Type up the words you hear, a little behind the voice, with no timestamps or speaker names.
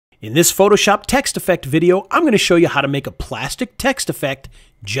In this Photoshop text effect video, I'm going to show you how to make a plastic text effect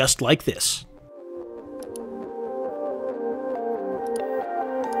just like this.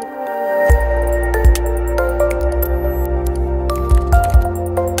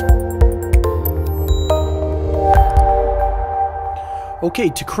 Okay,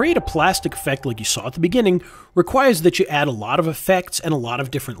 to create a plastic effect like you saw at the beginning requires that you add a lot of effects and a lot of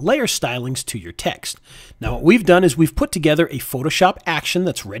different layer stylings to your text. Now what we've done is we've put together a Photoshop action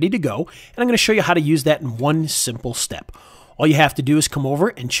that's ready to go, and I'm going to show you how to use that in one simple step. All you have to do is come over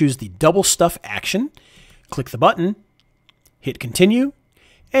and choose the double stuff action, click the button, hit continue,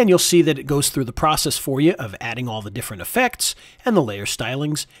 and you'll see that it goes through the process for you of adding all the different effects and the layer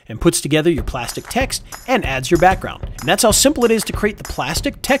stylings and puts together your plastic text and adds your background. And that's how simple it is to create the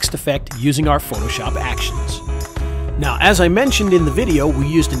plastic text effect using our Photoshop actions. Now, as I mentioned in the video, we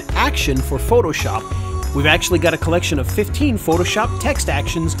used an action for Photoshop. We've actually got a collection of 15 Photoshop text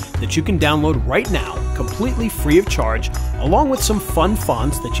actions that you can download right now, completely free of charge, along with some fun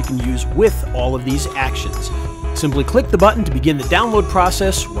fonts that you can use with all of these actions. Simply click the button to begin the download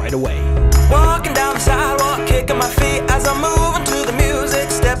process right away. Walking down the sidewalk, kicking my feet as I'm moving to the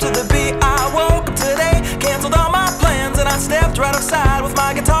music. Step to the beat, I woke up today, canceled all my plans, and I stepped right outside with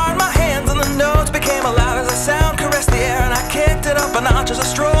my guitar in my hands, and the notes became alive as the sound caressed the air, and I kicked it up a notch as I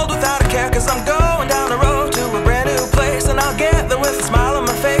strolled without a care, 'cause I'm going